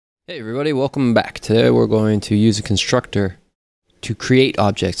Hey everybody, welcome back. Today we're going to use a constructor to create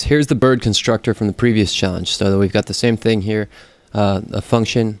objects. Here's the bird constructor from the previous challenge. So we've got the same thing here, a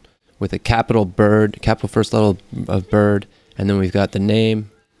function with a capital bird, capital first letter of bird, and then we've got the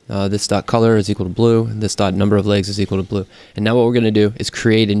name. This dot color is equal to blue, and this dot number of legs is equal to blue. And now what we're going to do is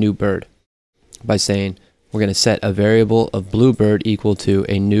create a new bird by saying we're going to set a variable of bluebird equal to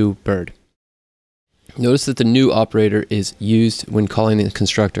a new bird. Notice that the new operator is used when calling the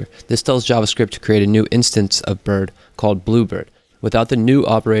constructor. This tells JavaScript to create a new instance of bird called bluebird. Without the new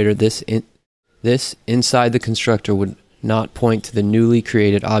operator, this inside the constructor would not point to the newly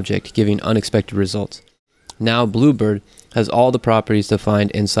created object, giving unexpected results. Now bluebird has all the properties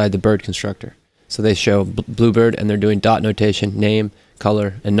defined inside the bird constructor. So they show bluebird, and they're doing dot notation, name,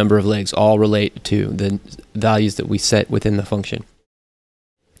 color, and number of legs all relate to the values that we set within the function.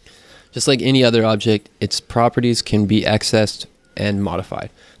 Just like any other object, its properties can be accessed and modified.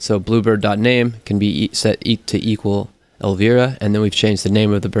 So bluebird.name can be set to equal Elvira, and then we've changed the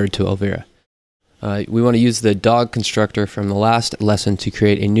name of the bird to Elvira. We want to use the dog constructor from the last lesson to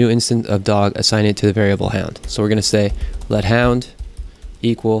create a new instance of dog, assign it to the variable hound. So we're going to say let hound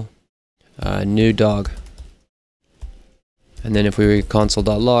equal new dog. And then if we read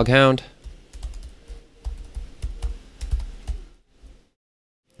console.log hound,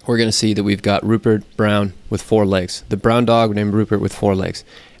 we're going to see that we've got Rupert Brown with 4 legs. The brown dog named Rupert with 4 legs.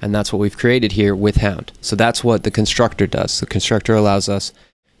 And that's what we've created here with hound. So that's what the constructor does. The constructor allows us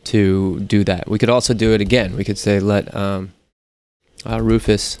to do that. We could also do it again. We could say let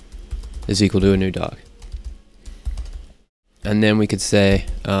Rufus is equal to a new dog. And then we could say,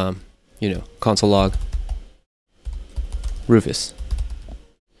 console log Rufus.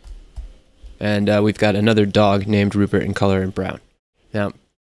 And we've got another dog named Rupert in color and brown. Now,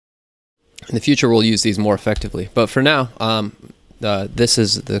 in the future, we'll use these more effectively. But for now, this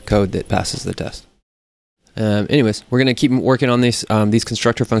is the code that passes the test. Anyways, we're going to keep working on these. These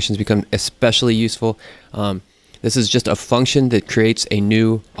constructor functions become especially useful. This is just a function that creates a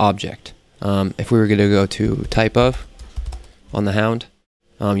new object. If we were going to go to type of on the hound,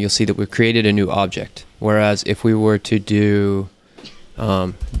 you'll see that we've created a new object. Whereas if we were to do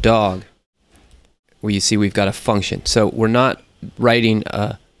dog, you see we've got a function. So we're not writing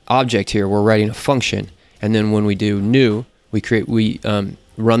a object here, we're writing a function, and then when we do new, we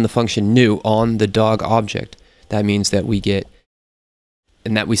run the function new on the dog object. That means that we get,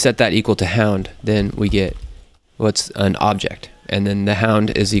 and that we set that equal to hound, then we get what's an object, and then the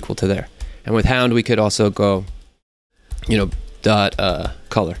hound is equal to there. And with hound we could also go dot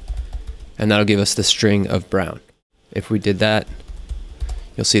color, and that'll give us the string of brown. If we did that,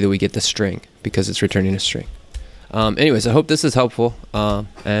 you'll see that we get the string because it's returning a string. Anyways, I hope this is helpful,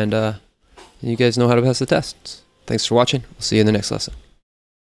 and you guys know how to pass the tests. Thanks for watching. We'll see you in the next lesson.